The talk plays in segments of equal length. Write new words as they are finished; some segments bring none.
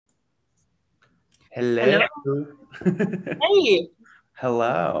Hello. Hello. Hey.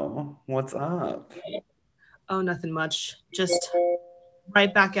 Hello. What's up? Oh, nothing much. Just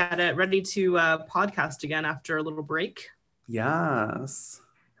right back at it, ready to podcast again after a little break. Yes.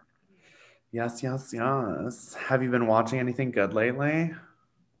 Yes. Have you been watching anything good lately?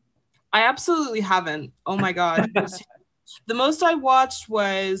 I absolutely haven't. Oh my God. The most I watched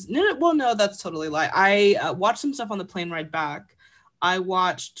was no, well, no, that's totally lie. I watched some stuff on the plane ride back. I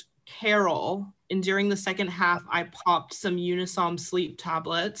watched Carol, and during the second half, I popped some Unisom sleep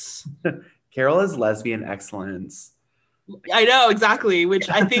tablets. Carol is lesbian excellence. I know exactly, which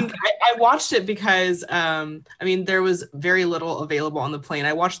I think I watched it because I mean there was very little available on the plane.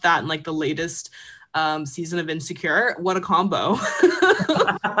 I watched that in like the latest season of Insecure. What a combo.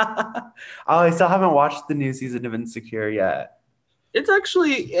 Oh, I still haven't watched the new season of Insecure yet. It's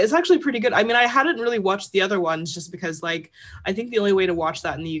actually pretty good. I mean, I hadn't really watched the other ones just because like I think the only way to watch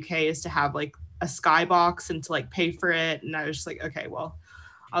that in the UK is to have like a Skybox and to like pay for it. And I was just like, okay, well,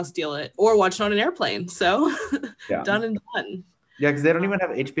 I'll steal it or watch it on an airplane. So Yeah. done and done. Yeah, because they don't even have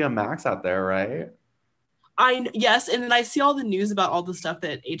HBO Max out there, right? Yes, and then I see all the news about all the stuff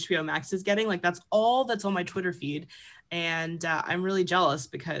that HBO Max is getting. Like that's all that's on my Twitter feed, and I'm really jealous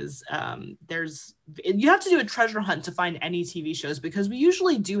because there's you have to do a treasure hunt to find any TV shows because we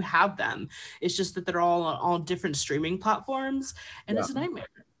usually do have them. It's just that they're all on all different streaming platforms, and Yeah. it's a nightmare.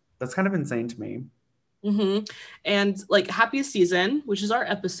 That's kind of insane to me. And like Happiest Season, which is our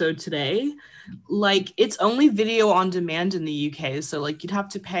episode today, like it's only video on demand in the UK, so like you'd have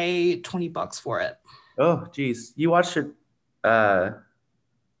to pay $20 for it. Oh, geez. You watched it. Uh,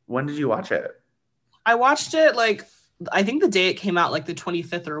 when did you watch it? I watched it like I think the day it came out, like the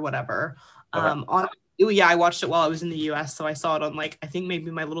 25th or whatever. Okay. On Yeah, I watched it while I was in the US, so I saw it on like I think maybe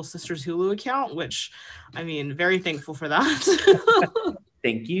my little sister's Hulu account, which I mean, very thankful for that.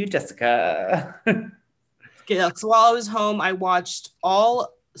 Thank you, Jessica. Yeah, so while I was home, I watched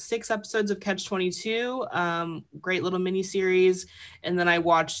all 6 episodes of Catch 22, great little mini series, and then I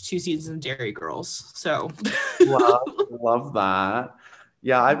watched 2 seasons of Dairy Girls. So Love that.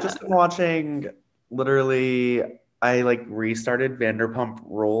 Yeah, I've yeah. just been watching literally I like restarted Vanderpump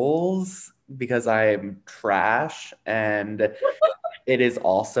Rules because I'm trash and it is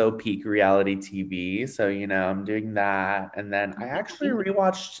also peak reality TV. So, I'm doing that. And then I actually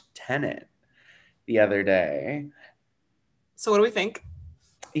rewatched Tenet the other day. So what do we think?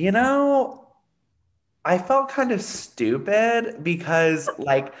 You know, I felt kind of stupid because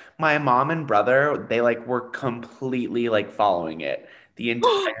like my mom and brother, they like were completely like following it the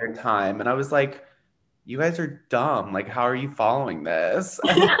entire time. And I was like, you guys are dumb. Like, how are you following this?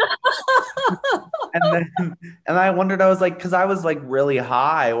 And then and I wondered, I was like, because I was like really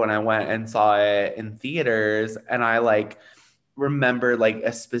high when I went and saw it in theaters, and I like remember like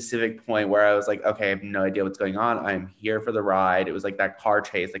a specific point where I was like, okay, I have no idea what's going on. I'm here for the ride. It was like that car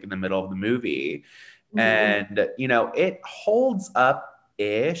chase, like in the middle of the movie. Mhm. And, it holds up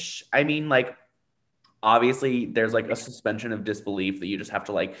ish. I mean, like, obviously, there's like a suspension of disbelief that you just have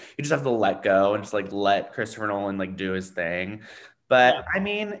to let go and just like let Christopher Nolan like do his thing. But Yeah. I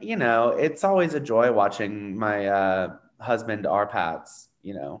mean, it's always a joy watching my husband Arpats,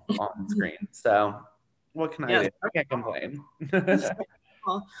 on screen. So what can I Yes. do? I can't complain.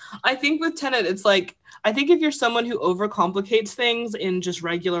 Well, I think with Tenet, it's like I think if you're someone who overcomplicates things in just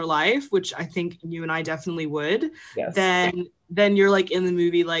regular life, which I think you and I definitely would, Yes. then you're like in the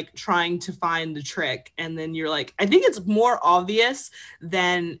movie like trying to find the trick, and then you're like, I think it's more obvious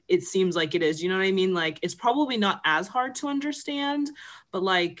than it seems like it is. You know what I mean? Like it's probably not as hard to understand, but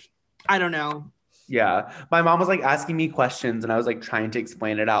like I don't know. Yeah. My mom was like asking me questions and I was like trying to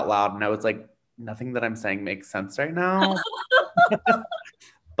explain it out loud. And I was like, nothing that I'm saying makes sense right now.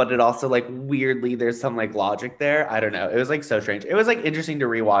 But it also like weirdly, there's some like logic there. I don't know. It was like so strange. It was like interesting to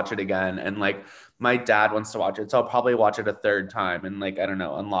rewatch it again. And like my dad wants to watch it. So I'll probably watch it a third time and like, I don't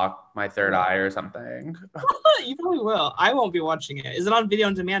know, unlock my third eye or something. You probably will. I won't be watching it. Is it on video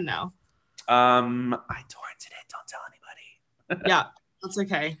on demand now? I torrented it. Don't tell anybody. Yeah, that's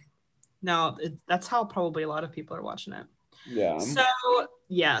okay. No, that's how probably a lot of people are watching it. Yeah. So,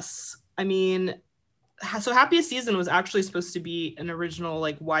 yes. I mean, so Happiest Season was actually supposed to be an original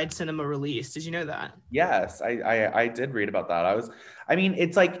like wide cinema release. Did you know that? Yes, I did read about that. I mean,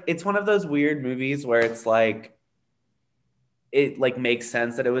 it's like it's one of those weird movies where it's like it like makes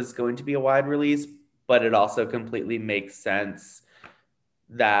sense that it was going to be a wide release, but it also completely makes sense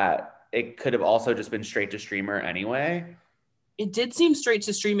that it could have also just been straight to streamer anyway. It did seem straight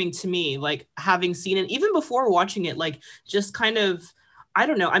to streaming to me, like having seen it even before watching it, like just kind of I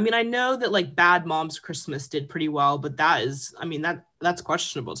don't know. I mean, I know that like Bad Moms Christmas did pretty well, but that is, I mean, that's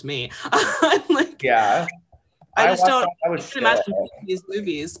questionable to me. Yeah. I I just watched don't. that. That I was can shit. imagine these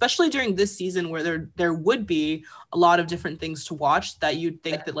movies, especially during this season where there would be a lot of different things to watch that you'd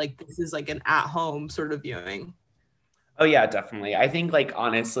think that like this is like an at home sort of viewing. Oh yeah, definitely. I think like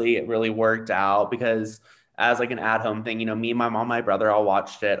honestly, it really worked out because as like an at-home thing, me, my mom, my brother all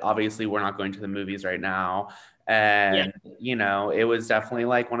watched it. Obviously, we're not going to the movies right now. Yeah. And it was definitely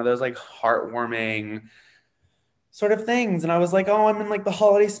like one of those like heartwarming sort of things. And I was like, oh, I'm in like the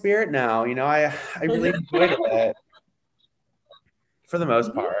holiday spirit now. I really enjoyed it for the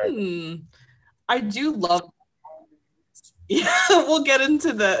most part. I do love. Yeah, we'll get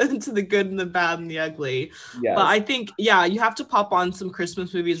into the good and the bad and the ugly. But Yes. I think, yeah, you have to pop on some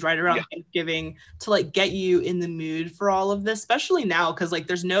Christmas movies right around Yeah. Thanksgiving to like get you in the mood for all of this, especially now, because like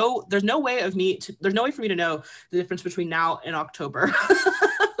there's no way for me to know the difference between now and October.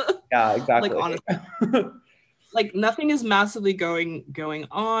 Yeah, Like exactly. honestly, like nothing is massively going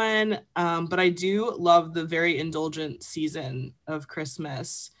on. But I do love the very indulgent season of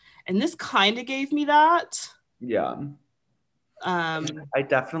Christmas. And this kind of gave me that. Yeah. Um, I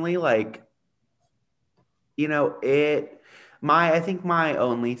definitely like, it I think my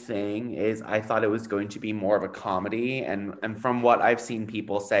only thing is I thought it was going to be more of a comedy, and from what I've seen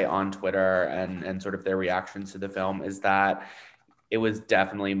people say on Twitter and sort of their reactions to the film is that it was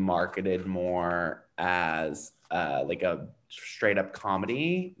definitely marketed more as like a straight up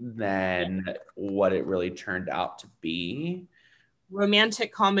comedy than what it really turned out to be.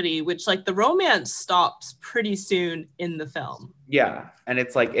 romantic comedy, which like the romance stops pretty soon in the film. Yeah, and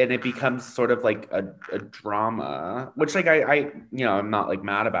it's like, and it becomes sort of like a drama, which like I'm not like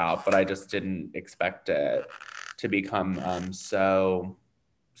mad about, but I just didn't expect it to become so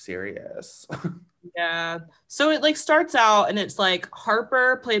serious. Yeah. So it like starts out and it's like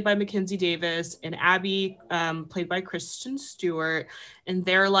Harper played by Mackenzie Davis and Abby played by Kristen Stewart, and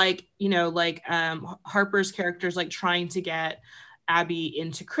they're like, Harper's character's like trying to get Abby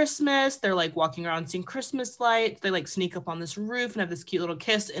into Christmas. They're like walking around seeing Christmas lights. They like sneak up on this roof and have this cute little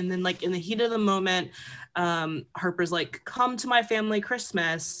kiss, and then like in the heat of the moment, Harper's like, come to my family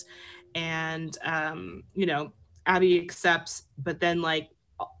Christmas, and Abby accepts, but then like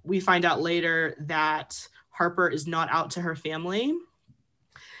we find out later that Harper is not out to her family.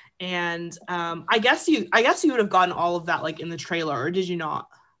 And I guess you would have gotten all of that like in the trailer, or did you not?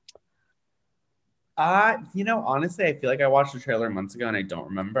 Honestly, I feel like I watched the trailer months ago and I don't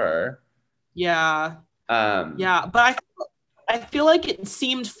remember. Yeah. Um, Yeah, but I feel like it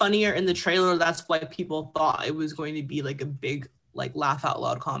seemed funnier in the trailer. That's why people thought it was going to be like a big like laugh out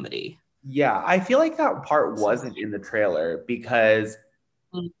loud comedy. yeah, I feel like that part wasn't in the trailer because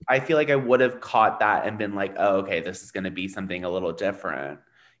I feel like I would have caught that and been like, oh, okay, this is going to be something a little different.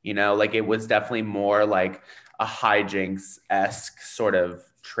 Like it was definitely more like a hijinks-esque sort of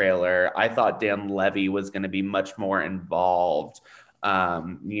trailer. I thought Dan Levy was going to be much more involved,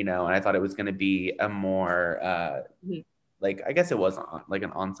 and I thought it was going to be a more, like, I guess it was like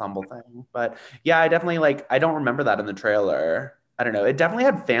an ensemble thing. But yeah, I definitely like, I don't remember that in the trailer. I don't know. It definitely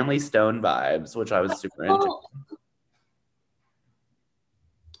had Family Stone vibes, which I was super into.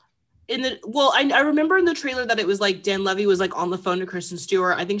 Well, I remember in the trailer that it was like Dan Levy was like on the phone to Kristen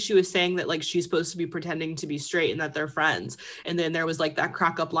Stewart. I think she was saying that like she's supposed to be pretending to be straight and that they're friends. And then there was like that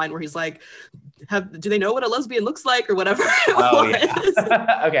crack up line where he's like, do they know what a lesbian looks like or whatever it Oh, was?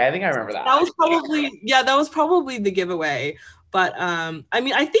 yeah. Okay, I think I remember that. That was probably the giveaway. But I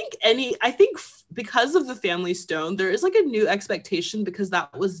mean, I think because of the Family Stone, there is like a new expectation because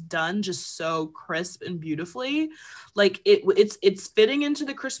that was done just so crisp and beautifully. Like it's fitting into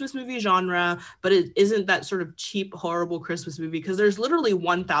the Christmas movie genre, but it isn't that sort of cheap, horrible Christmas movie because there's literally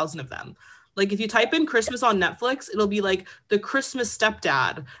 1,000 of them. Like if you type in Christmas on Netflix, it'll be like the Christmas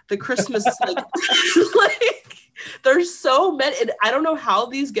stepdad, the Christmas like like there's so many. And I don't know how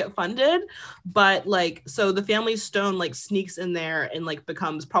these get funded, but like so the Family Stone like sneaks in there and like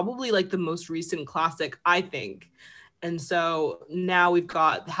becomes probably like the most recent classic, I think. And so now we've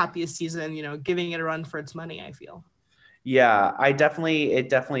got the happiest season, giving it a run for its money, I feel. Yeah, it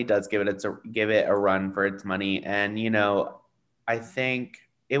definitely does give it a run for its money. And I think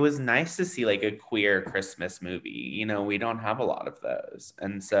it was nice to see like a queer Christmas movie. We don't have a lot of those.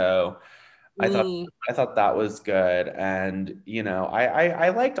 And so I thought Mm. I thought that was good. And I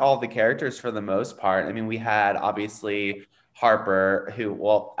liked all the characters for the most part. I mean, we had obviously Harper, who,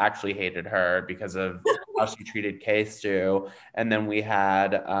 well, actually hated her because of how she treated Kay Stu. And then we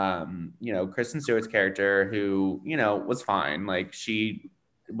had Kristen Stewart's character who, was fine. Like she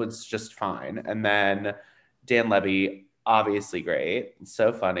was just fine. And then Dan Levy, obviously great.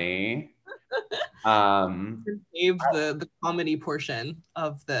 So funny. Save the comedy portion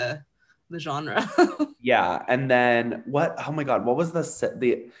of the the genre. Yeah, and then what? Oh my God, what was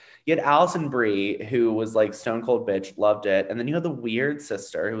the? You had Allison Brie, who was like stone cold bitch, loved it, and then you had the weird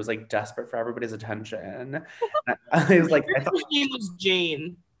sister who was like desperate for everybody's attention. And I was like, I thought Her name was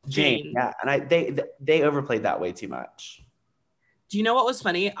Jane. Jane, Jane. yeah, and they overplayed that way too much. Do you know what was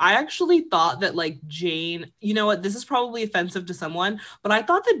funny? I actually thought that like Jane, you know what, this is probably offensive to someone, but I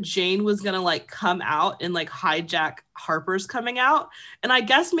thought that Jane was gonna like come out and like hijack Harper's coming out. And I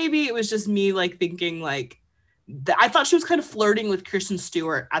guess maybe it was just me like thinking like I thought she was kind of flirting with Kristen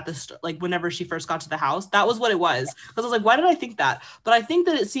Stewart at the like whenever she first got to the house. That was what it was. Because I was like, why did I think that? But I think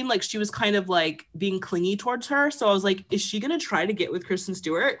that it seemed like she was kind of like being clingy towards her. So I was like, is she gonna try to get with Kristen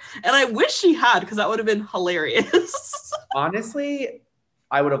Stewart? And I wish she had, because that would have been hilarious. Honestly,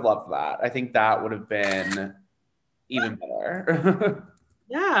 I would have loved that. I think that would have been even better.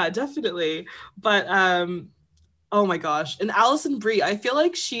 Yeah, definitely. But oh my gosh. And Allison Brie, I feel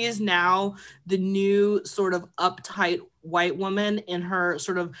like she is now the new sort of uptight white woman in her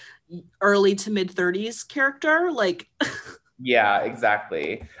sort of early to mid 30s character. Like Yeah,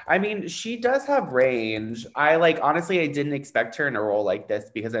 exactly. I mean, she does have range. I like honestly, I didn't expect her in a role like this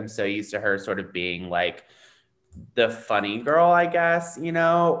because I'm so used to her sort of being like the funny girl, I guess,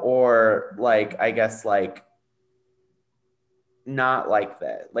 or like I guess like not like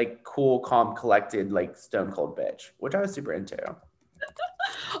that, like cool, calm, collected, like stone cold bitch, which I was super into.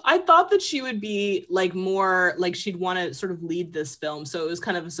 I thought that she would be like more like she'd want to sort of lead this film. So it was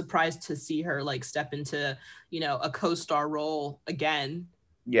kind of a surprise to see her like step into, a co-star role again.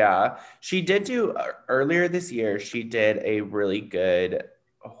 Yeah, she did do earlier this year. She did a really good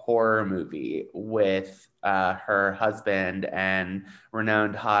horror movie with her husband and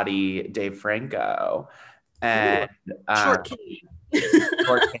renowned hottie Dave Franco, Ooh, and short kitty.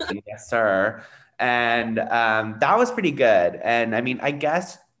 Short King, yes, sir. And that was pretty good. And I mean, I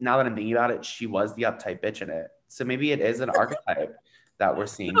guess now that I'm thinking about it, she was the uptight bitch in it. So maybe it is an archetype that we're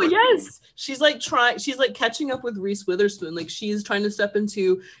seeing. Oh yes, she's like trying. She's like catching up with Reese Witherspoon. Like she's trying to step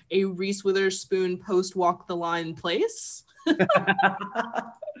into a Reese Witherspoon post Walk the Line place.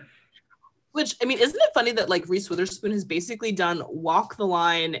 Which I mean, isn't it funny that like Reese Witherspoon has basically done Walk the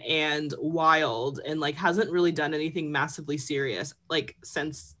Line and Wild, and like hasn't really done anything massively serious like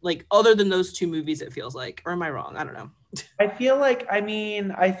since like other than those two movies. It feels like, or am I wrong? I don't know. I feel like, I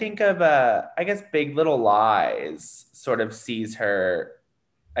mean, I think of, I guess Big Little Lies sort of sees her,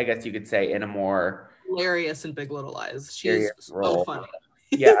 I guess you could say, in a more Hilarious in Big Little Lies. She's serious so role. funny.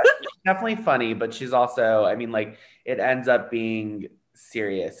 Yeah, she's definitely funny, but she's also, I mean, like, it ends up being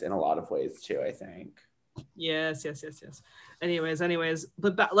serious in a lot of ways too, I think. Yes. Anyways,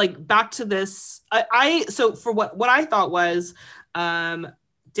 but back to this. I so for what I thought was,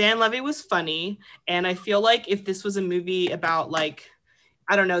 Dan Levy was funny, and I feel like if this was a movie about like,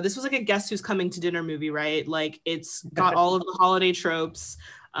 I don't know, this was like a Guess Who's Coming to Dinner movie, right? Like it's got all of the holiday tropes,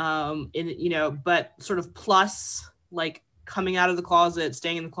 but sort of plus like coming out of the closet,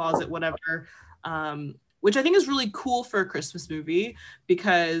 staying in the closet, whatever. Which I think is really cool for a Christmas movie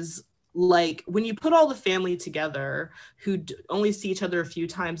because like when you put all the family together who only see each other a few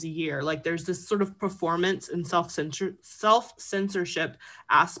times a year, like there's this sort of performance and self-censorship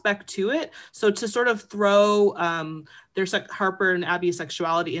aspect to it. So to sort of throw there's like Harper and Abby's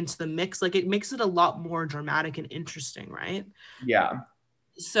sexuality into the mix, like it makes it a lot more dramatic and interesting, right? Yeah.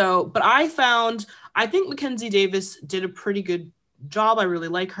 So, but I think Mackenzie Davis did a pretty good job. I really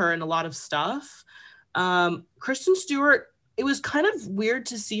like her in a lot of stuff. Kristen Stewart, it was kind of weird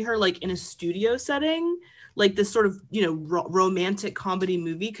to see her like in a studio setting, like this sort of, romantic comedy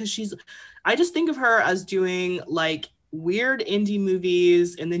movie. Cause I just think of her as doing like weird indie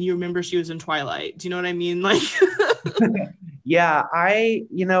movies. And then you remember she was in Twilight. Do you know what I mean? Like, Yeah, I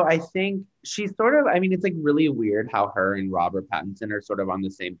think she's sort of, I mean, it's like really weird how her and Robert Pattinson are sort of on the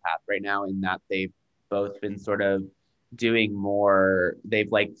same path right now in that they've both been sort of doing more,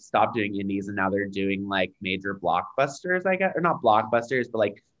 they've like stopped doing indies and now they're doing like major blockbusters, I guess, or not blockbusters, but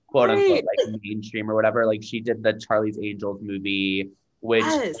like quote unquote, right. like mainstream or whatever. Like she did the Charlie's Angels movie, which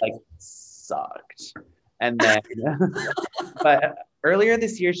Yes. like sucked. And then, but earlier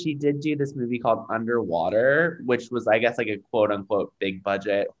this year, she did do this movie called Underwater, which was, I guess, like a quote unquote big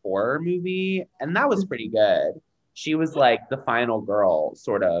budget horror movie. And that was pretty good. She was like the final girl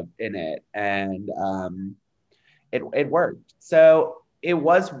sort of in it. And it worked. So it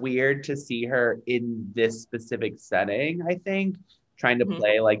was weird to see her in this specific setting, I think, trying to Mhm.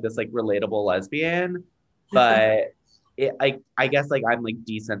 play like this like relatable lesbian. But I guess like I'm like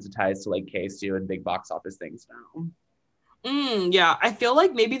desensitized to like K2 and big box office things now. Yeah, I feel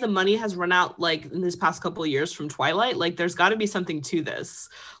like maybe the money has run out like in this past couple of years from Twilight. Like there's got to be something to this.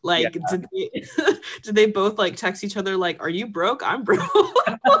 Yeah. Like did they did they both like text each other like, "Are you broke? I'm broke."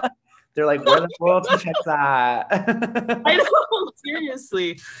 They're like, where the royalty checks at? I know,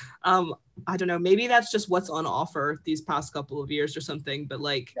 seriously. Um, I don't know. Maybe that's just what's on offer these past couple of years or something. But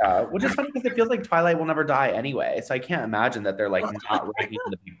like, Yeah, which is funny because it feels like Twilight will never die anyway. So I can't imagine that they're like not raking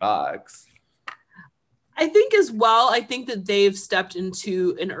the big bucks. I think as well, I think that they've stepped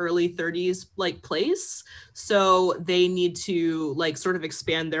into an early 30s like place. So they need to like sort of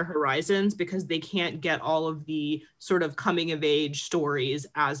expand their horizons because they can't get all of the sort of coming of age stories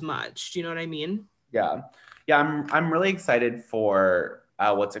as much. Do you know what I mean? Yeah. Yeah, I'm really excited for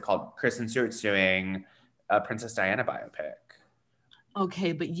what's it called? Kristen Stewart's doing a Princess Diana biopic.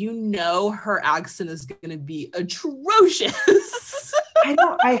 Okay, but you know her accent is going to be atrocious.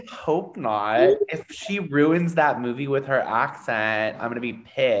 I hope not. If she ruins that movie with her accent, I'm gonna be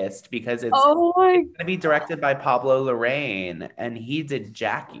pissed because Oh my it's gonna be directed by Pablo Larraín, and he did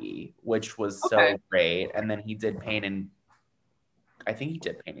Jackie, which was Okay. so great. And then he did Pain and I think he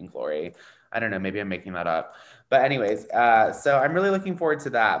did Pain and Glory. I don't know, maybe I'm making that up. But anyways, so I'm really looking forward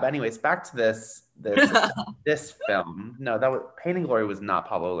to that. But anyways, back to this film. No, that was Pain and Glory was not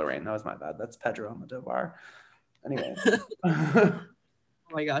Pablo Larraín. That was my bad. That's Pedro Almodovar. Anyway.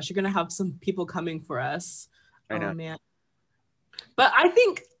 Oh my gosh, you're gonna have some people coming for us. I Oh know. man. But I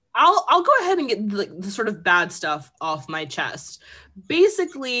think I'll go ahead and get the sort of bad stuff off my chest.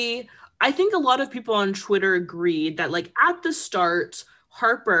 Basically, I think a lot of people on Twitter agreed that like at the start,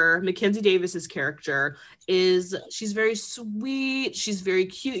 Harper, Mackenzie Davis's character, she's very sweet, she's very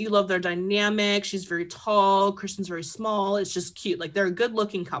cute. You love their dynamic. She's very tall, Kristen's very small. It's just cute. Like they're a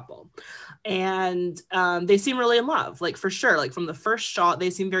good-looking couple. And they seem really in love, like for sure. Like from the first shot,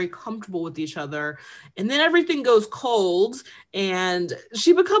 they seem very comfortable with each other. And then everything goes cold and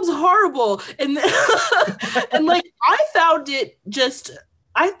she becomes horrible. And and like I found it just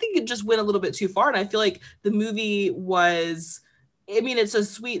I think it just went a little bit too far. And I feel like the movie was I mean, it's a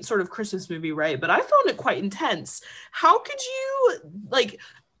sweet sort of Christmas movie, right? But I found it quite intense. How could you like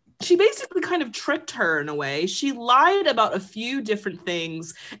she basically kind of tricked her in a way. She lied about a few different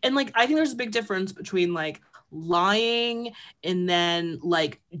things. And like I think there's a big difference between like lying and then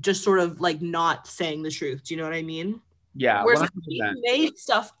like just sort of like not saying the truth. Do you know what I mean? Yeah, Whereas like, she 100%. made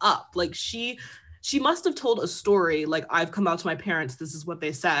stuff up. Like she must have told a story like I've come out to my parents, this is what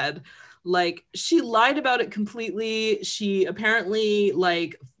they said. Like she lied about it completely. She apparently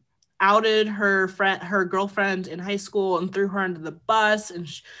like outed her girlfriend in high school and threw her under the bus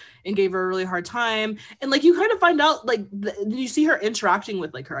and gave her a really hard time. And like you kind of find out like you see her interacting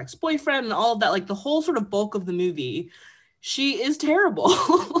with like her ex-boyfriend and all of that, like the whole sort of bulk of the movie. She is terrible.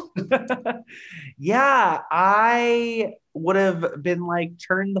 Yeah, I would have been like,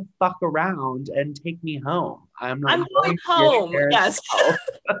 turn the fuck around and take me home. I'm not I'm going going to your home. parents' Yes. house.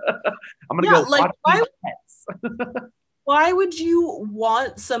 I'm gonna Yeah, go like watch these pets. why would you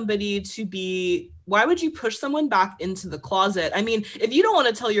want somebody to be why would you push someone back into the closet? I mean, if you don't want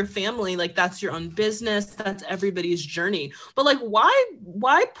to tell your family, like that's your own business, that's everybody's journey. But like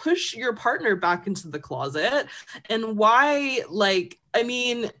why push your partner back into the closet? And why like I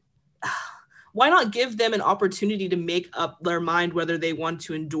mean why not give them an opportunity to make up their mind whether they want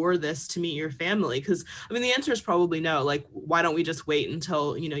to endure this to meet your family? Because I mean the answer is probably no. Like why don't we just wait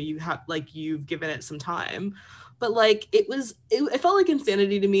until you know you have like you've given it some time? But like it felt like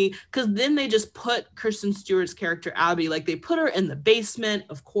insanity to me because then they just put Kristen Stewart's character Abby, like they put her in the basement.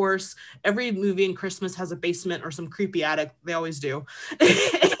 Of course every movie in Christmas has a basement or some creepy attic, they always do.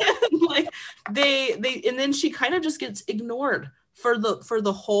 And like they and then she kind of just gets ignored for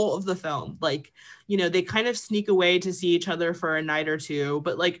the whole of the film. Like you know they kind of sneak away to see each other for a night or two,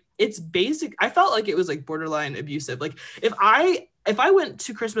 but like it's basic. I felt like it was like borderline abusive. Like if I went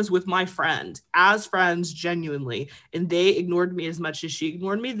to Christmas with my friend as friends genuinely and they ignored me as much as she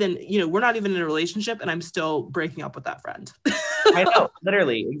ignored me, then you know we're not even in a relationship and I'm still breaking up with that friend. I know,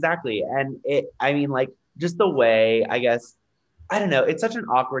 literally, exactly. And I mean, like, just the way, I guess, I don't know, it's such an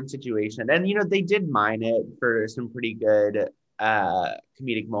awkward situation. And, they did mine it for some pretty good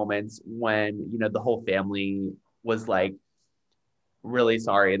comedic moments when, the whole family was like really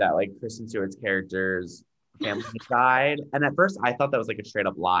sorry that like Kristen Stewart's character's family had died. And at first I thought that was like a straight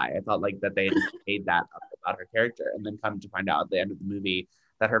up lie. I thought like that they had made that up about her character and then come to find out at the end of the movie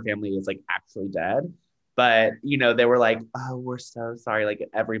that her family is like actually dead. But they were like, oh, we're so sorry, like at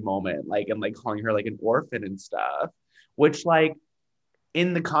every moment, like and like calling her like an orphan and stuff. Which like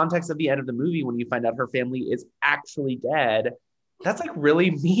in the context of the end of the movie, when you find out her family is actually dead, That's like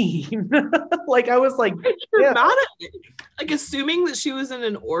really mean. Like I was like, yeah, Dramatic. Like assuming that she was in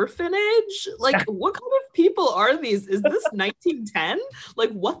an orphanage. Like what kind of people are these? Is this 1910?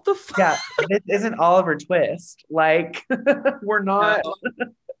 Like what the fuck? yeah, this isn't Oliver Twist. Like we're No. not.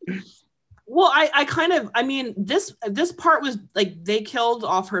 Well, I kind of, I mean, this part was like they killed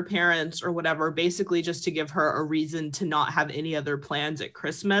off her parents or whatever, basically just to give her a reason to not have any other plans at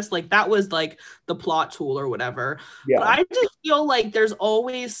Christmas. Like that was like the plot tool or whatever. But Yeah, I just feel like there's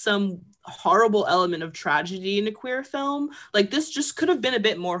always some horrible element of tragedy in a queer film. Like this just could have been a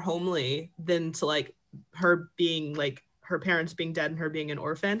bit more homely than to like her being like her parents being dead and her being an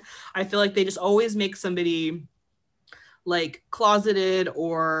orphan. I feel like they just always make somebody like closeted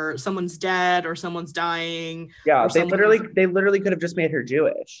or someone's dead or someone's dying yeah. or They literally could have just made her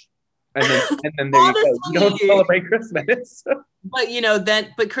Jewish, and then there you go. You don't honestly. celebrate Christmas. But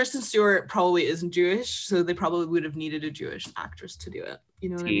but Kristen Stewart probably isn't Jewish, so they probably would have needed a Jewish actress to do it. You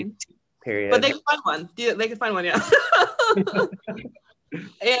know what I mean? But Period. they could find one. They could find one, yeah.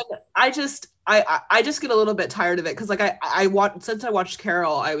 And I just get a little bit tired of it because like I watched since I watched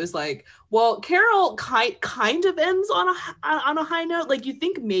Carol, I was like, well, Carol kind of ends on a high note. Like you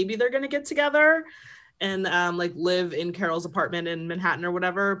think maybe they're gonna get together and like live in Carol's apartment in Manhattan or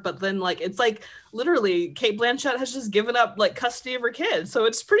whatever, but then like it's like literally Kate Blanchett has just given up like custody of her kids, so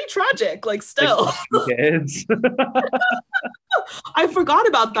it's pretty tragic. Like Like still, kids. I forgot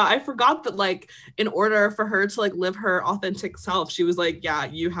about that. I forgot that like in order for her to like live her authentic self, she was like, "Yeah,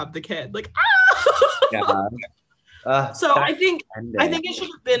 you have the kid." Like, Yeah. so I Ending. think it should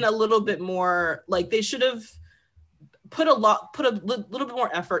have been a little bit more like they should have put a little bit more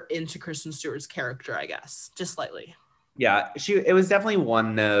effort into Kristen Stewart's character, I guess, just slightly. Yeah, it was definitely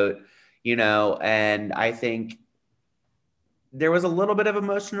one note, and I think there was a little bit of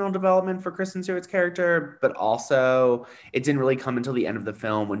emotional development for Kristen Stewart's character, but also it didn't really come until the end of the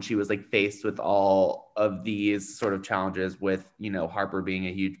film when she was like faced with all of these sort of challenges with, Harper being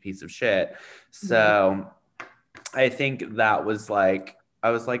a huge piece of shit. So I think that was like, I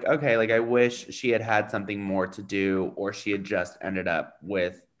was like, okay, like I wish she had had something more to do, or she had just ended up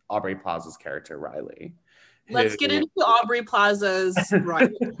with Aubrey Plaza's character, Riley, who Let's get into Aubrey Plaza's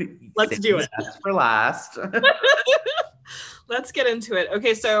right. Let's do it. That's for last. Let's get into it.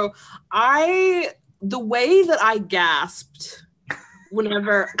 Okay, so the way that I gasped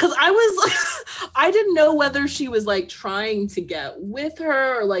whenever, because I didn't know whether she was like trying to get with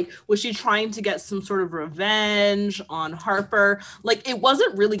her or like was she trying to get some sort of revenge on Harper. Like it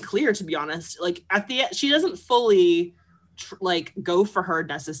wasn't really clear, to be honest. Like at the end, she doesn't fully like go for her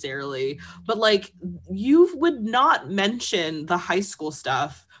necessarily, but like you would not mention the high school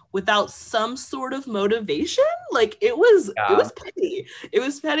stuff without some sort of motivation. Like it was petty. It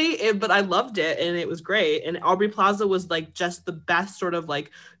was petty, but I loved it and it was great. And Aubrey Plaza was like just the best sort of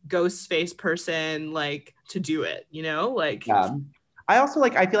like ghost face person like to do it, like Yeah. I also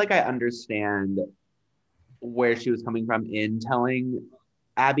like, I feel like I understand where she was coming from in telling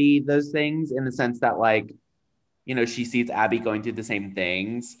Abby those things, in the sense that like, she sees Abby going through the same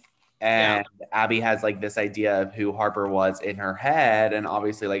things, and Abby has like this idea of who Harper was in her head, and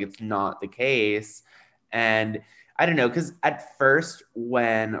obviously like it's not the case. And I don't know, because at first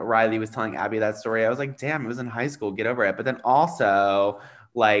when Riley was telling Abby that story, I was like, damn, it was in high school, get over it. But then also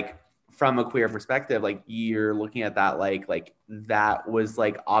like from a queer perspective, like you're looking at that like that was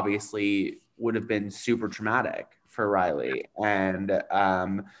like obviously would have been super traumatic for Riley. And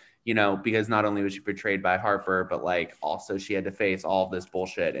because not only was she betrayed by Harper, but like also she had to face all this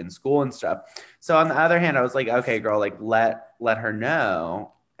bullshit in school and stuff. So on the other hand, I was like, okay, girl, like let her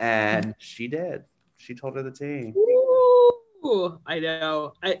know. And she did. She told her the tea. Ooh, I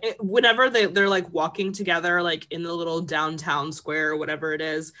know. Whenever they're like walking together, like in the little downtown square or whatever it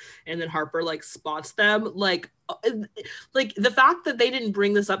is, and then Harper like spots them, like the fact that they didn't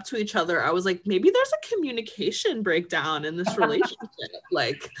bring this up to each other, I was like, maybe there's a communication breakdown in this relationship.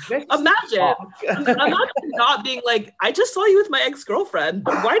 Like, imagine not being like, I just saw you with my ex-girlfriend.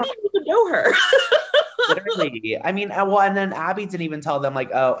 Why do you even know her? Literally. I mean, well, and then Abby didn't even tell them, like,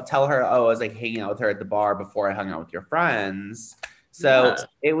 tell her, I was like hanging out with her at the bar before I hung out with your friends. So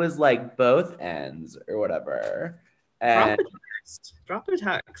it was like both ends or whatever. And drop a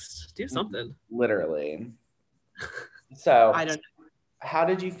text. Do something. Literally. So I don't know. How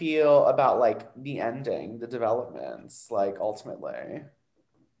did you feel about like the ending, the developments, like ultimately?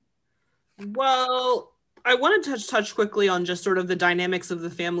 Well, I want to touch quickly on just sort of the dynamics of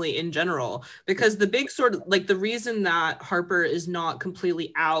the family in general, because the big sort of like the reason that Harper is not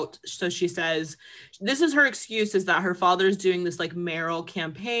completely out, so she says this is her excuse, is that her father's doing this like mayoral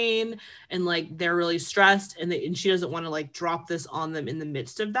campaign and like they're really stressed, and she doesn't want to like drop this on them in the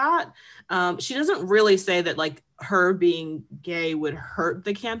midst of that. She doesn't really say that like her being gay would hurt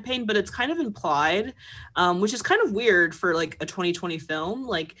the campaign, but it's kind of implied, which is kind of weird for like a 2020 film.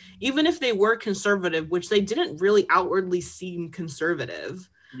 Like, even if they were conservative, which they didn't really outwardly seem conservative.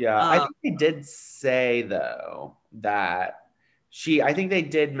 Yeah, I think they did say though that I think they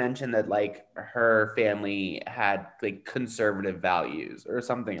did mention that like her family had like conservative values or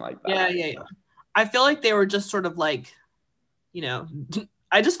something like that. Yeah. I feel like they were just sort of like, you know,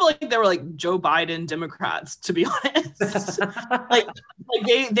 I just feel like they were like Joe Biden Democrats, to be honest. like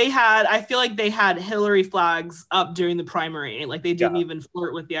they had, I feel like they had Hillary flags up during the primary. Like they didn't even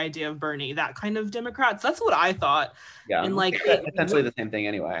flirt with the idea of Bernie, that kind of Democrats. That's what I thought. Yeah. And like essentially the same thing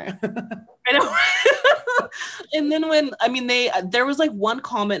anyway. I know. And then there was like one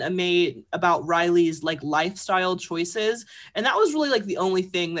comment I made about Riley's like lifestyle choices, and that was really like the only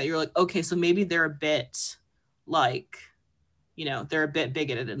thing that you're like, okay, so maybe they're a bit like, they're a bit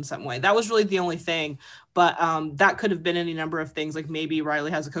bigoted in some way. That was really the only thing, but that could have been any number of things. Like maybe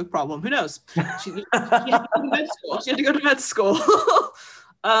Riley has a coke problem. Who knows? She had to go to med school.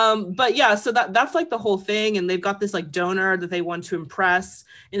 But yeah, so that's like the whole thing, and they've got this like donor that they want to impress,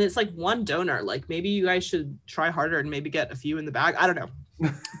 and it's like one donor. Like maybe you guys should try harder and maybe get a few in the bag. I don't know.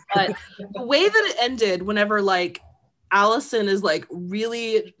 But the way that it ended, whenever like Allison is like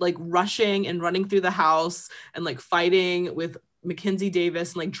really like rushing and running through the house and like fighting with Mackenzie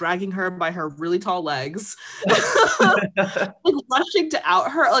Davis and like dragging her by her really tall legs, like rushing to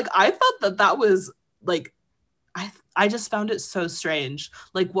out her. Like I thought that was like, I just found it so strange.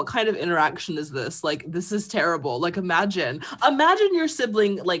 Like, what kind of interaction is this? Like, this is terrible. Like, imagine your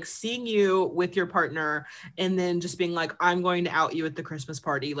sibling like seeing you with your partner and then just being like, I'm going to out you at the Christmas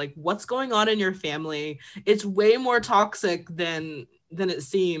party. Like, what's going on in your family? It's way more toxic than it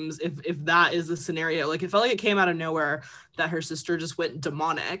seems, if that is the scenario. Like, it felt like it came out of nowhere that her sister just went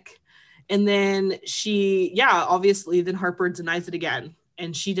demonic. And then obviously then Harper denies it again.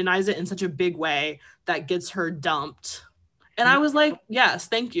 And she denies it in such a big way that gets her dumped. And I was like, yes,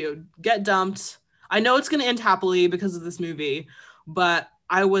 thank you. Get dumped. I know it's going to end happily because of this movie, but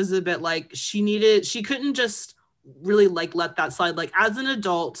I was a bit like, she couldn't just really like let that slide. Like as an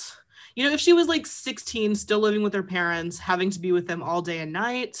adult, if she was like 16, still living with her parents, having to be with them all day and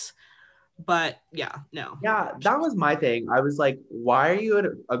night. But yeah, no. Yeah, that was my thing. I was like, why are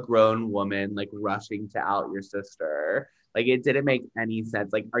you a grown woman like rushing to out your sister? Like it didn't make any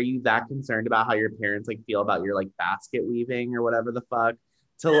sense. Like, are you that concerned about how your parents like feel about your like basket weaving or whatever the fuck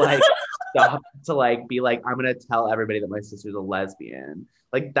to like stop to like be like, I'm gonna tell everybody that my sister's a lesbian?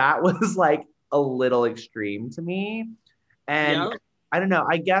 Like that was like a little extreme to me. And I don't know,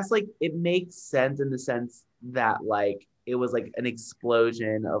 I guess like it makes sense in the sense that like it was like an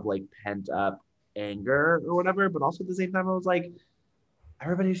explosion of like pent up anger or whatever, but also at the same time I was like,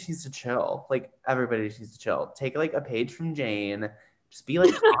 everybody just needs to chill. Like everybody just needs to chill. Take like a page from Jane. Just be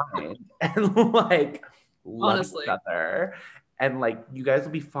like fine and like honestly love each other, and like you guys will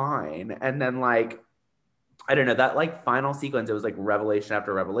be fine. And then like I don't know, that like final sequence, it was like revelation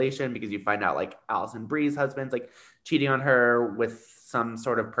after revelation because you find out like Alison Brie's husband's like cheating on her with some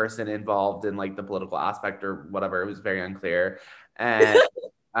sort of person involved in like the political aspect or whatever. It was very unclear. And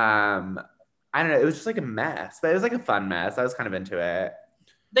I don't know, it was just like a mess, but it was like a fun mess. I was kind of into it.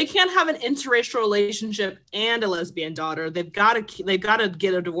 They can't have an interracial relationship and a lesbian daughter. They've got to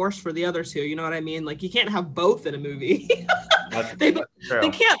get a divorce for the other two. You know what I mean? Like you can't have both in a movie. They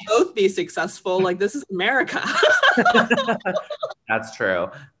can't both be successful. Like this is America. That's true.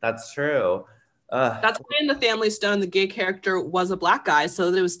 That's true. That's why in The Family Stone, the gay character was a black guy.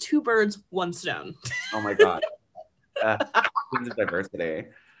 So there was two birds, one stone. Oh my God. Queens of diversity.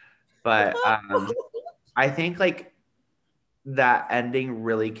 But I think like that ending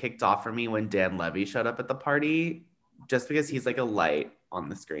really kicked off for me when Dan Levy showed up at the party, just because he's like a light on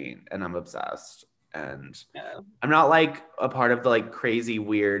the screen and I'm obsessed. And I'm not like a part of the like crazy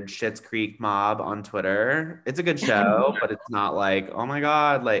weird Schitt's Creek mob on Twitter. It's a good show, but it's not like, oh my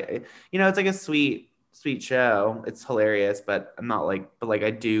God, like, it's like a sweet show. It's hilarious, but I'm not like, but like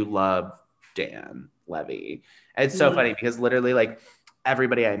I do love Dan Levy. And it's so funny because literally like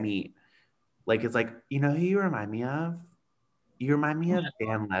everybody I meet, like it's like, who you remind me of? You remind me of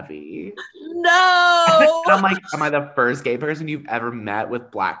Dan Levy. No. And I'm like, am I the first gay person you've ever met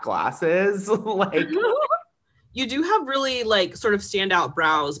with black glasses? Like, You do have really like sort of standout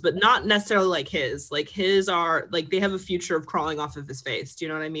brows, but not necessarily like his. Like his are like they have a future of crawling off of his face. Do you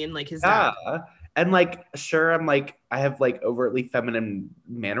know what I mean? Like his Yeah. dad. And like, sure, I'm like, I have like overtly feminine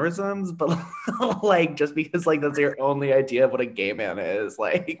mannerisms, but like, just because like that's your only idea of what a gay man is,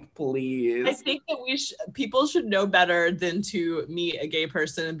 like, I please. think that people should know better than to meet a gay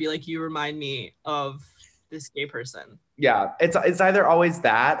person and be like, you remind me of this gay person. Yeah, it's either always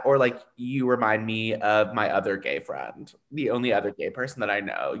that or like you remind me of my other gay friend, the only other gay person that I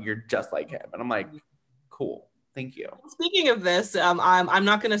know. You're just like him, and I'm like, cool, thank you. Speaking of this, I'm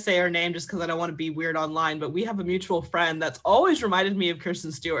not going to say her name just because I don't want to be weird online, but we have a mutual friend that's always reminded me of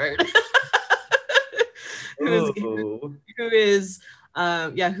Kirsten Stewart, who is Ooh. who is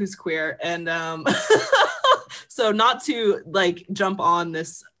yeah, who's queer, and so not to like jump on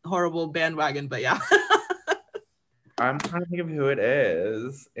this horrible bandwagon, but yeah. I'm trying to think of who it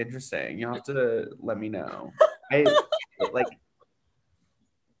is. Interesting. You'll have to let me know. I like.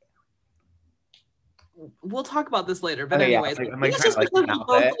 We'll talk about this later, but Okay, yeah. anyways, I I'm think like it's trying to just like because they're mouth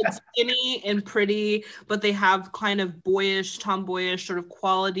both it. like skinny and pretty, but they have kind of boyish, tomboyish sort of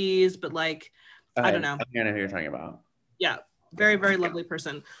qualities, but like I Okay, don't know. I think I know who you're talking about. Yeah, very, very lovely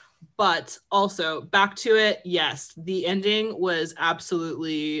person. But also back to it, yes, the ending was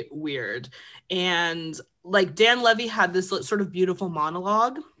absolutely weird. And like Dan Levy had this sort of beautiful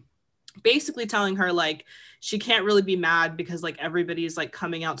monologue, basically telling her like she can't really be mad because like everybody's like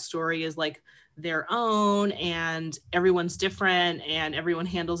coming out story is like their own and everyone's different and everyone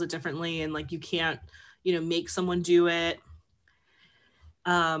handles it differently and like you can't, make someone do it.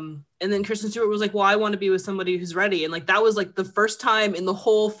 And then Kristen Stewart was like, well, I want to be with somebody who's ready. And like that was like the first time in the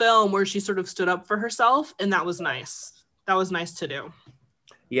whole film where she sort of stood up for herself. And that was nice. That was nice to do.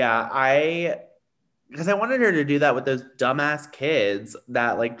 Yeah, because I wanted her to do that with those dumbass kids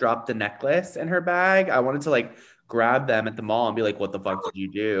that like dropped the necklace in her bag. I wanted to like grab them at the mall and be like, what the fuck did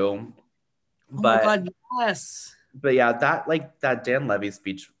you do? Oh my But God, yes. but yeah, that Dan Levy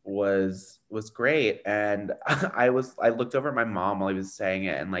speech was great. And I looked over at my mom while he was saying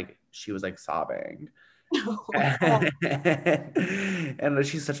it and like she was like sobbing. And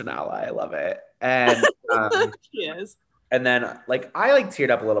she's such an ally. I love it. She is. And then like I like teared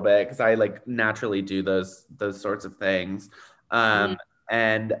up a little bit because I like naturally do those sorts of things. Mhm. Um,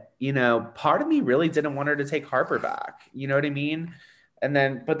 and part of me really didn't want her to take Harper back. You know what I mean?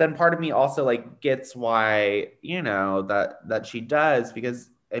 But then part of me also like gets why that she does because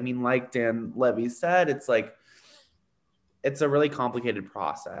I mean, like Dan Levy said, it's like it's a really complicated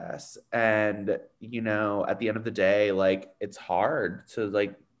process, and at the end of the day, like it's hard to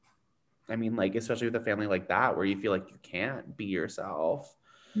like I mean, like, especially with a family like that where you feel like you can't be yourself.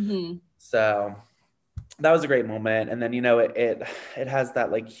 Mm-hmm. So that was a great moment. And then, it has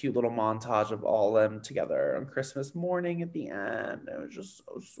that like cute little montage of all of them together on Christmas morning at the end. It was just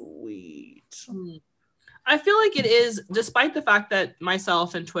so sweet. I feel like it is, despite the fact that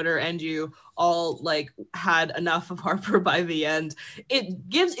myself and Twitter and you all like had enough of Harper by the end, it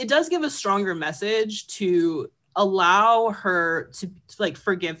does give a stronger message to allow her to like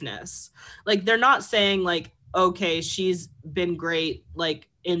forgiveness. Like they're not saying like, okay, she's been great like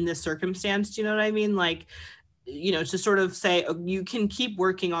in this circumstance. Do you know what I mean? Like, to sort of say you can keep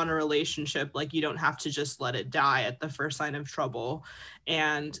working on a relationship, like you don't have to just let it die at the first sign of trouble.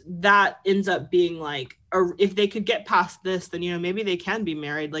 And that ends up being like, or if they could get past this, then maybe they can be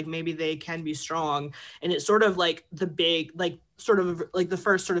married, like maybe they can be strong. And it's sort of like the big, like sort of like the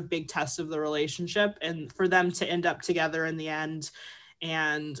first sort of big test of the relationship, and for them to end up together in the end,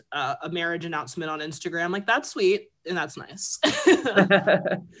 and a marriage announcement on Instagram, like that's sweet and that's nice.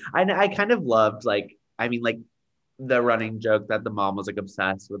 I kind of loved like I mean like the running joke that the mom was like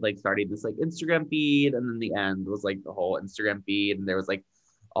obsessed with like starting this like Instagram feed, and then the end was like the whole Instagram feed, and there was like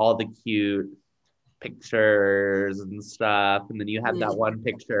all the cute pictures and stuff. And then you had that one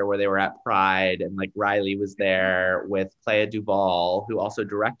picture where they were at Pride and like Riley was there with Clea Duvall, who also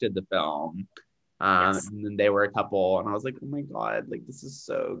directed the film. Yes. And then they were a couple, and I was like, oh my God, like this is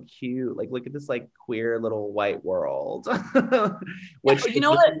so cute. Like, look at this like queer little white world. Which You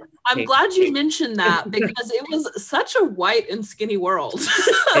know what? I'm glad you mentioned that because it was such a white and skinny world.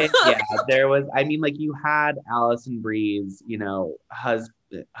 yeah, there was, I mean, like you had Allison Bree's,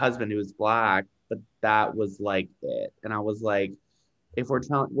 husband who was black, but that was like it. And I was like, if we're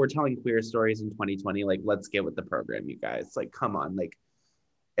telling queer stories in 2020, like let's get with the program, you guys. Like, come on, like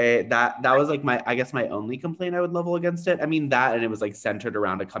that was like I guess my only complaint I would level against it. I mean that, and it was like centered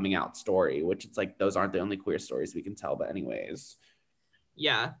around a coming out story, which it's like those aren't the only queer stories we can tell. But anyways,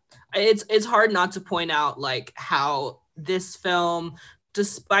 yeah, it's hard not to point out like how this film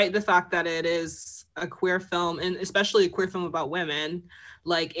despite the fact that it is a queer film, and especially a queer film about women,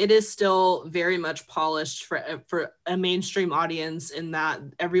 like it is still very much polished for a mainstream audience, in that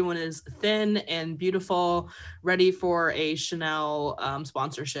everyone is thin and beautiful, ready for a Chanel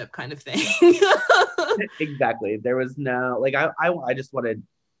sponsorship kind of thing. Exactly. There was no like I just wanted,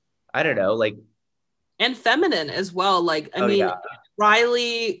 I don't know, like, and feminine as well. Like, I oh mean, yeah.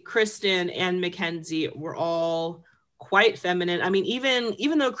 Riley, Kristen, and Mackenzie were all quite feminine. I mean,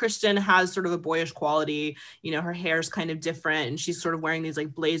 even though Kristen has sort of a boyish quality, you know, her hair's kind of different, and she's sort of wearing these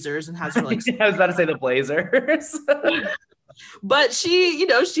like blazers and has her like. I was about to say the blazers. But she, you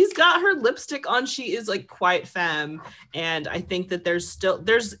know, she's got her lipstick on. She is like quite femme, and I think that there's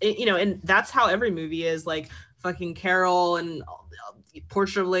you know, and that's how every movie is. Like fucking Carol and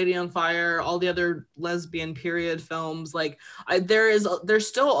Portrait of a Lady on Fire, all the other lesbian period films, like there's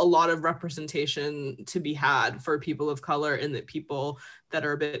still a lot of representation to be had for people of color, and that people that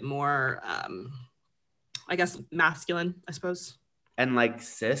are a bit more I guess masculine, I suppose. And like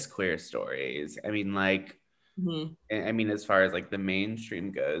cis queer stories. I mean, like, I mean, as far as like the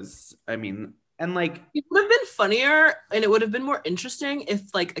mainstream goes, I mean, and like it would have been funnier, and it would have been more interesting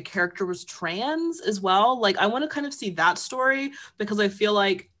if like a character was trans as well. Like I want to kind of see that story, because I feel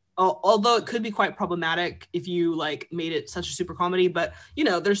like although it could be quite problematic if you like made it such a super comedy, but you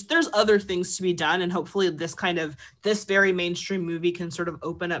know, there's other things to be done, and hopefully this very mainstream movie can sort of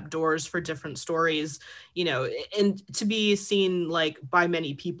open up doors for different stories, you know, and to be seen like by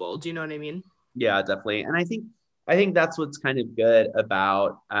many people. Do you know what I mean? yeah, definitely. And I think that's what's kind of good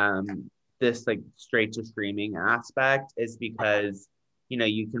about this like straight to streaming aspect, is because you know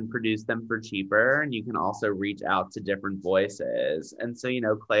you can produce them for cheaper, and you can also reach out to different voices. And so, you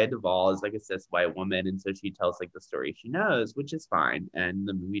know, Clea Duvall is like a cis white woman, and so she tells like the story she knows, which is fine, and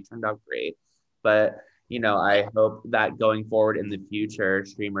the movie turned out great. But you know, I hope that going forward in the future,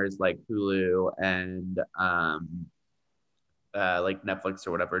 streamers like Hulu and like Netflix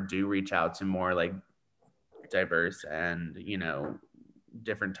or whatever do reach out to more like diverse and, you know,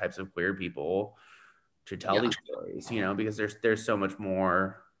 different types of queer people to tell these stories, you know, because there's so much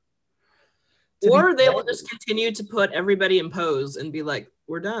more. Or they will just continue to put everybody in pose and be like,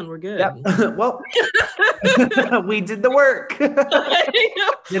 we're done, we're good. Yeah. Well, we did the work.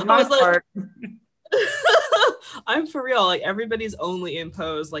 Did my part. I'm for real. Like everybody's only in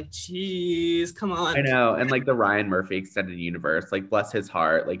pose. Like, geez, come on. I know. And like the Ryan Murphy extended universe, like bless his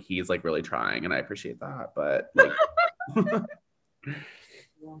heart, like he's like really trying, and I appreciate that. But like yeah,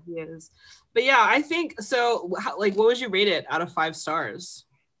 he is. But yeah, I think so. Like, what would you rate it out of 5 stars?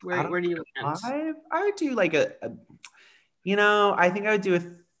 Where do you land? I would do like you know, I think I would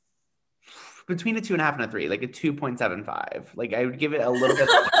do between a 2.5 and a 3, like a 2.75. Like I would give it a little bit.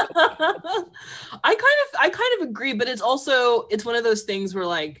 I kind of agree, but it's one of those things where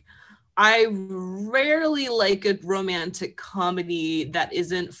like I rarely like a romantic comedy that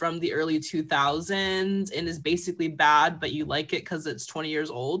isn't from the early 2000s and is basically bad, but you like it because it's 20 years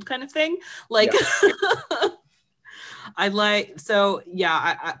old kind of thing. Like, yeah.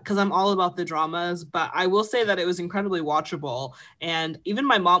 Because I'm all about the dramas, but I will say that it was incredibly watchable. And even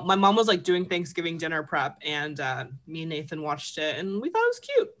my mom was like doing Thanksgiving dinner prep, and me and Nathan watched it, and we thought it was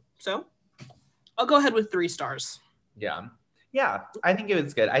cute. So I'll go ahead with 3 stars. Yeah. Yeah, I think it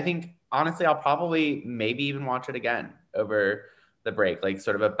was good. I think honestly, I'll probably maybe even watch it again over the break, like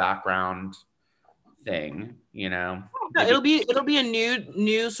sort of a background thing, you know. Yeah, it'll be a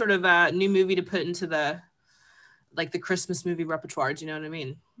new sort of new movie to put into the like the Christmas movie repertoire. Do you know what I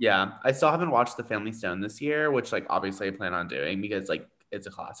mean? Yeah, I still haven't watched The Family Stone this year, which like obviously I plan on doing because like it's a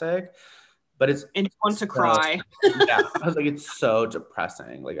classic, but it's one to cry. Yeah, I was like, it's so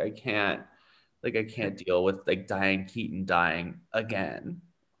depressing. Like I can't deal with like Diane Keaton dying again.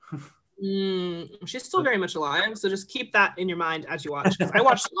 She's still very much alive, so just keep that in your mind as you watch. I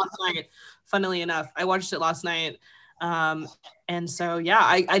watched it last night. Funnily enough, I watched it last night, and so yeah,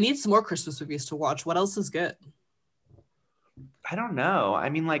 I need some more Christmas movies to watch. What else is good? I don't know. I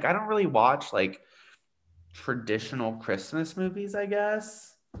mean, like I don't really watch like traditional Christmas movies, I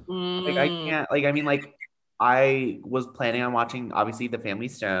guess. Like I can't. Like I mean, like I was planning on watching obviously The Family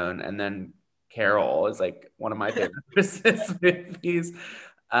Stone, and then Carol is like one of my favorite Christmas movies.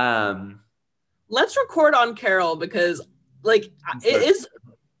 Let's record on Carol because like it's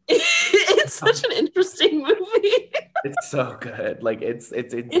such an interesting movie. It's so good. Like it's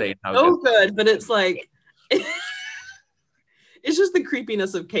insane. It's so good, but it's like it's just the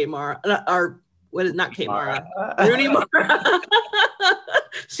creepiness of Kate Mara, or what is not Kate Mara, Rooney Mara.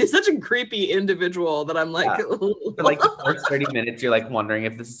 She's such a creepy individual that I'm like, yeah. For like the first 30 minutes, you're like wondering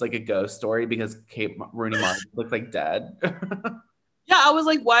if this is like a ghost story because Rooney Mara looks like dead. Yeah, I was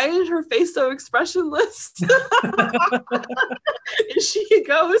like, why is her face so expressionless? Is she a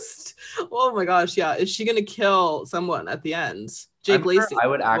ghost? Oh my gosh, yeah. Is she gonna kill someone at the end? Jake I'm sure Lacey. I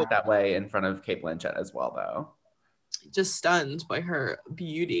would act that way in front of Kate Blanchett as well, though. Just stunned by her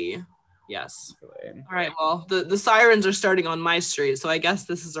beauty. Yes. Really. All right, well, the sirens are starting on my street, so I guess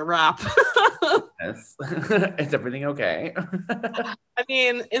this is a wrap. Yes. Is everything okay? I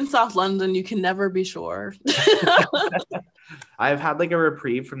mean, in South London, you can never be sure. I've had like a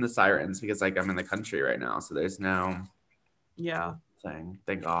reprieve from the sirens because like I'm in the country right now, so there's no thing.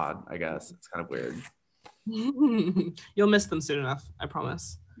 Thank God, I guess. It's kind of weird. You'll miss them soon enough, I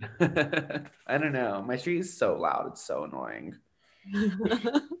promise. I don't know. My street is so loud. It's so annoying.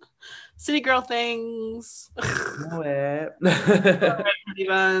 City girl things. Know it.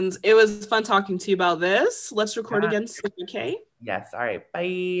 It was fun talking to you about this. Let's record again soon, okay? Yes. All right.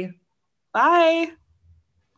 Bye. Bye.